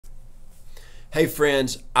Hey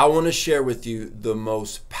friends, I want to share with you the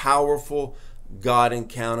most powerful God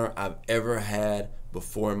encounter I've ever had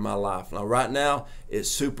before in my life. Now right now it's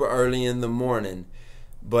super early in the morning,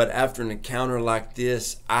 but after an encounter like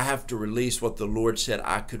this, I have to release what the Lord said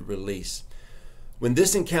I could release. When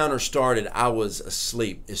this encounter started, I was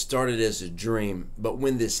asleep. It started as a dream, but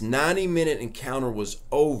when this 90-minute encounter was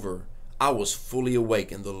over, I was fully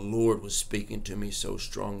awake and the Lord was speaking to me so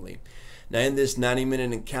strongly. Now in this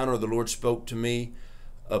 90-minute encounter, the Lord spoke to me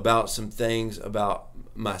about some things about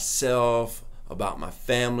myself, about my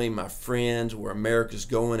family, my friends, where America's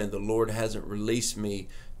going, and the Lord hasn't released me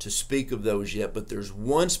to speak of those yet. But there's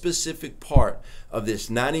one specific part of this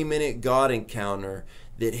 90-minute God encounter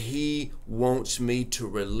that He wants me to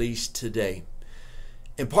release today.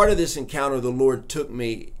 And part of this encounter, the Lord took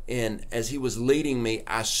me, and as He was leading me,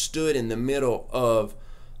 I stood in the middle of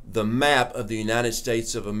the map of the United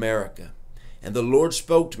States of America. And the Lord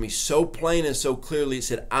spoke to me so plain and so clearly. He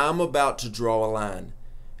said, I'm about to draw a line.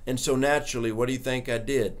 And so naturally, what do you think I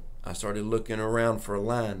did? I started looking around for a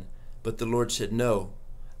line. But the Lord said, no,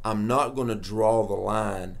 I'm not going to draw the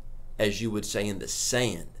line, as you would say, in the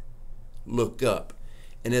sand. Look up.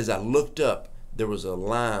 And as I looked up, there was a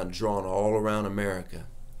line drawn all around America.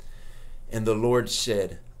 And the Lord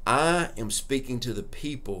said, I am speaking to the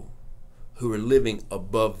people who are living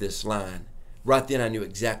above this line. Right then I knew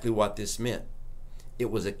exactly what this meant. It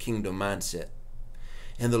was a kingdom mindset.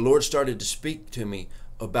 And the Lord started to speak to me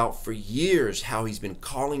about for years how He's been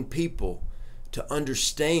calling people to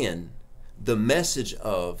understand the message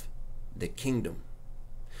of the kingdom.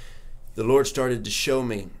 The Lord started to show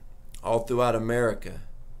me all throughout America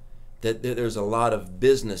that there's a lot of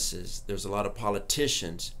businesses, there's a lot of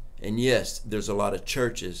politicians, and yes, there's a lot of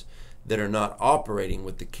churches that are not operating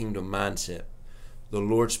with the kingdom mindset. The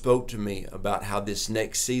Lord spoke to me about how this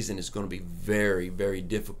next season is going to be very, very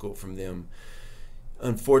difficult from them.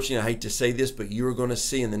 Unfortunately, I hate to say this, but you're going to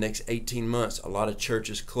see in the next 18 months a lot of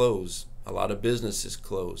churches close, a lot of businesses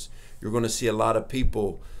close. You're going to see a lot of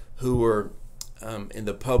people who are in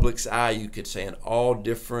the public's eye, you could say, in all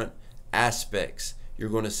different aspects. You're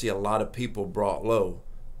going to see a lot of people brought low.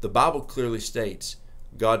 The Bible clearly states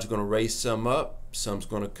God's going to raise some up, some's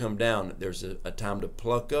going to come down. There's a time to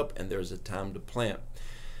pluck up and there's a time to plant.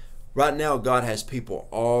 Right now, God has people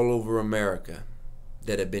all over America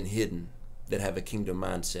that have been hidden, that have a kingdom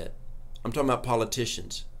mindset. I'm talking about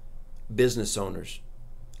politicians, business owners,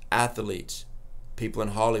 athletes, people in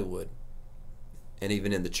Hollywood, and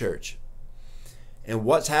even in the church. And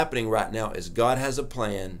what's happening right now is God has a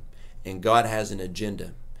plan and God has an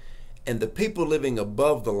agenda. And the people living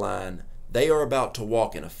above the line, they are about to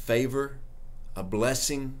walk in a favor, a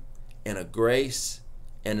blessing, and a grace,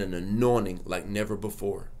 and an anointing like never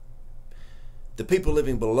before. The people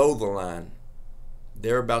living below the line,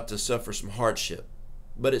 they're about to suffer some hardship,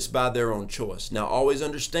 but it's by their own choice. Now, always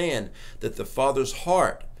understand that the Father's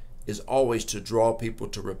heart is always to draw people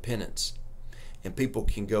to repentance, and people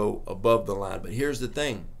can go above the line. But here's the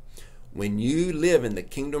thing. When you live in the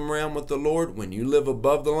kingdom realm with the Lord, when you live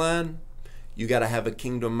above the line, you got to have a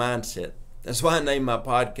kingdom mindset. That's why I named my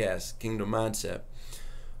podcast Kingdom Mindset.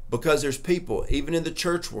 Because there's people, even in the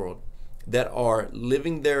church world, that are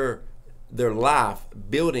living their life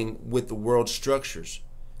building with the world's structures.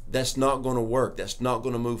 That's not going to work. That's not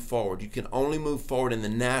going to move forward. You can only move forward in the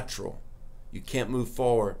natural. You can't move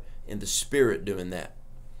forward in the spirit doing that.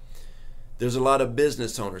 There's a lot of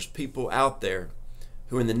business owners, people out there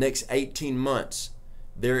who in the next 18 months,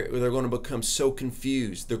 they're going to become so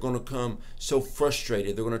confused. They're going to become so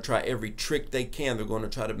frustrated. They're going to try every trick they can. They're going to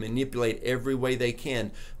try to manipulate every way they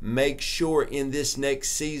can. Make sure in this next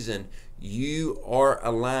season you are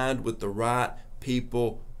aligned with the right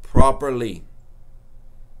people properly.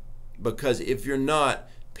 Because if you're not,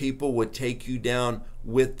 people would take you down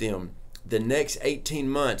with them. The next 18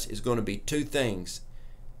 months is going to be two things.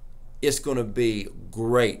 It's going to be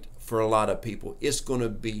great for a lot of people. It's going to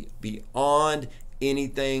be beyond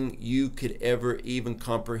anything you could ever even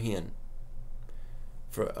comprehend.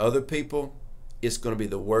 For other people, it's going to be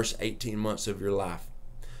the worst 18 months of your life.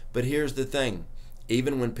 But here's the thing.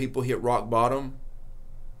 Even when people hit rock bottom,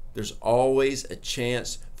 there's always a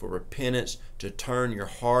chance for repentance to turn your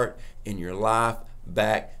heart and your life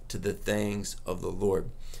back to the things of the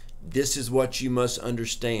Lord. This is what you must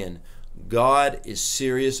understand. God is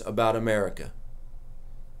serious about America.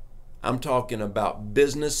 I'm talking about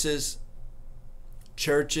businesses,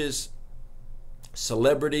 churches,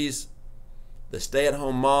 celebrities, the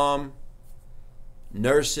stay-at-home mom,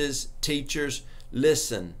 nurses, teachers.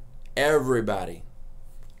 Listen, everybody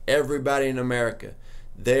in America,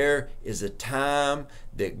 There is a time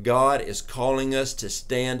that God is calling us to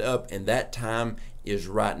stand up, and that time is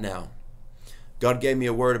right now. God gave me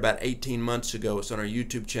a word about 18 months ago. It's on our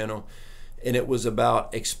YouTube channel, and it was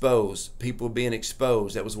about exposed, people being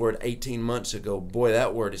exposed. That was word 18 months ago. Boy,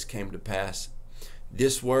 that word has came to pass.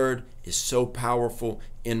 This word is so powerful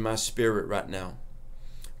in my spirit right now.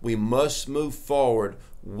 We must move forward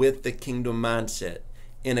with the kingdom mindset.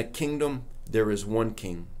 In a kingdom, there is one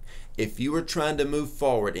king. If you are trying to move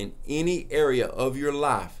forward in any area of your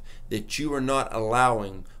life that you are not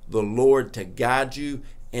allowing the Lord to guide you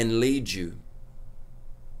and lead you,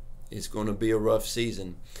 it's going to be a rough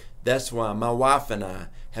season. That's why my wife and I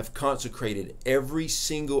have consecrated every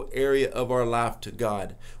single area of our life to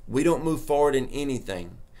God. We don't move forward in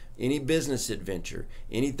anything, any business adventure,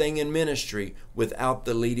 anything in ministry without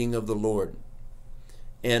the leading of the Lord.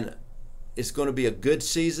 And it's going to be a good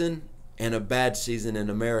season and a bad season in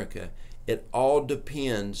America. It all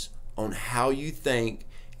depends on how you think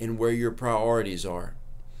and where your priorities are.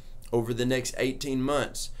 Over the next 18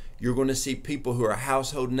 months, you're going to see people who are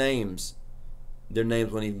household names. Their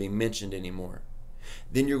names won't even be mentioned anymore.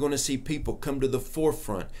 Then you're going to see people come to the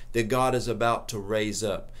forefront that God is about to raise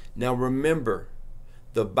up. Now remember,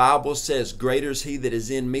 the Bible says, greater is he that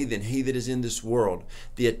is in me than he that is in this world.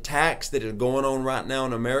 The attacks that are going on right now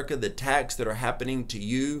in America, the attacks that are happening to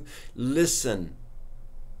you, listen,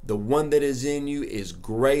 the one that is in you is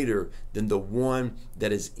greater than the one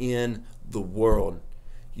that is in the world.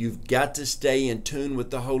 You've got to stay in tune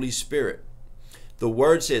with the Holy Spirit. The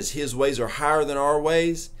word says his ways are higher than our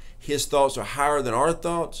ways. His thoughts are higher than our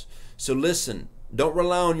thoughts. So listen, don't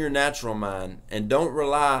rely on your natural mind, and don't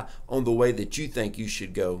rely on the way that you think you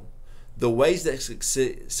should go. The ways that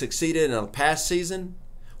succeeded in a past season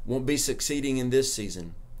won't be succeeding in this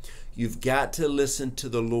season. You've got to listen to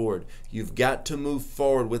the Lord. You've got to move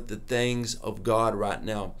forward with the things of God right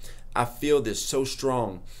now. I feel this so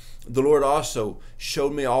strong. The Lord also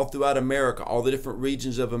showed me all throughout America, all the different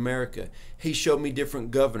regions of America. He showed me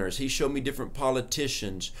different governors. He showed me different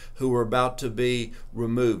politicians who were about to be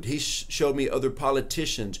removed. He showed me other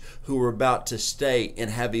politicians who were about to stay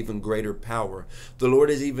and have even greater power. The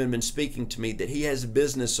Lord has even been speaking to me that he has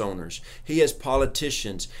business owners. He has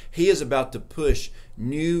politicians. He is about to push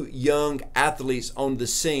new young athletes on the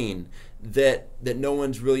scene that no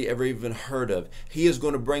one's really ever even heard of. He is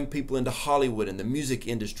going to bring people into Hollywood and the music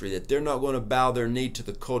industry that they're not going to bow their knee to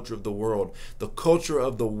the culture of the world. The culture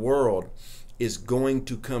of the world is going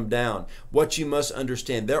to come down. What you must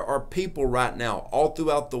understand, there are people right now all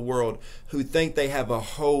throughout the world who think they have a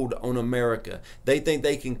hold on America. They think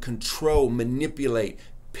they can control, manipulate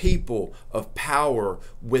people of power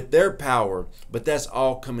with their power, but that's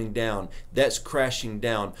all coming down. That's crashing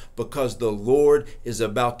down because the Lord is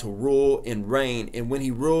about to rule and reign, and when he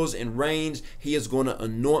rules and reigns, he is going to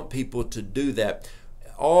anoint people to do that.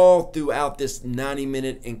 All throughout this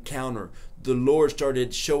 90-minute encounter, the Lord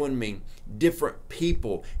started showing me different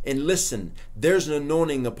people. And listen, there's an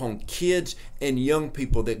anointing upon kids and young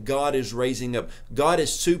people that God is raising up. God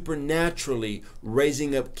is supernaturally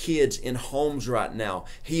raising up kids in homes right now.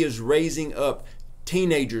 He is raising up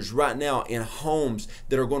teenagers right now in homes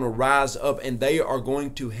that are going to rise up, and they are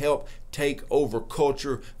going to help take over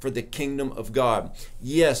culture for the kingdom of God.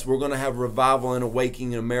 Yes, we're going to have revival and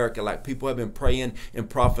awakening in America like people have been praying and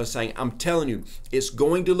prophesying. I'm telling you, it's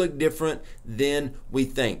going to look different than we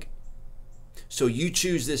think. So you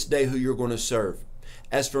choose this day who you're going to serve.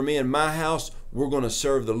 As for me and my house, we're going to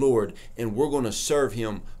serve the Lord, and we're going to serve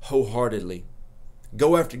him wholeheartedly.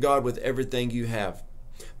 Go after God with everything you have,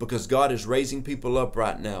 because God is raising people up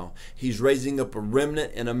right now. He's raising up a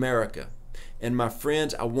remnant in America. And my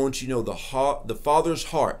friends, I want you to know the Father's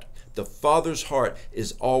heart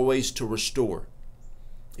is always to restore.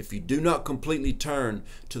 If you do not completely turn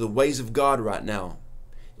to the ways of God right now,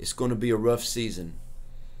 it's going to be a rough season.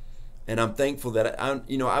 And I'm thankful that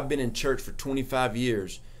I've been in church for 25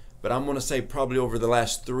 years, but I'm going to say probably over the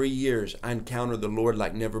last 3 years, I encountered the Lord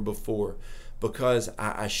like never before, because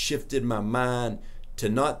I shifted my mind to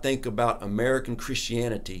not think about American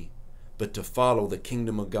Christianity, but to follow the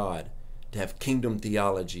kingdom of God, to have kingdom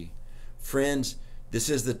theology. Friends, this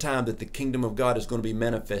is the time that the kingdom of God is going to be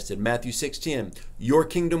manifested. Matthew 6:10, your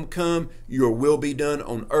kingdom come, your will be done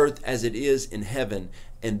on earth as it is in heaven.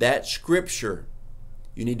 And that scripture,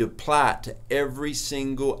 you need to apply it to every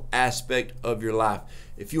single aspect of your life.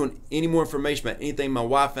 If you want any more information about anything my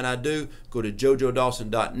wife and I do, go to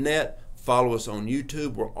jojoedawson.net. Follow us on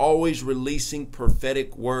YouTube. We're always releasing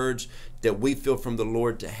prophetic words that we feel from the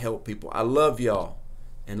Lord to help people. I love y'all.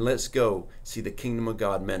 And let's go see the kingdom of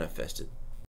God manifested.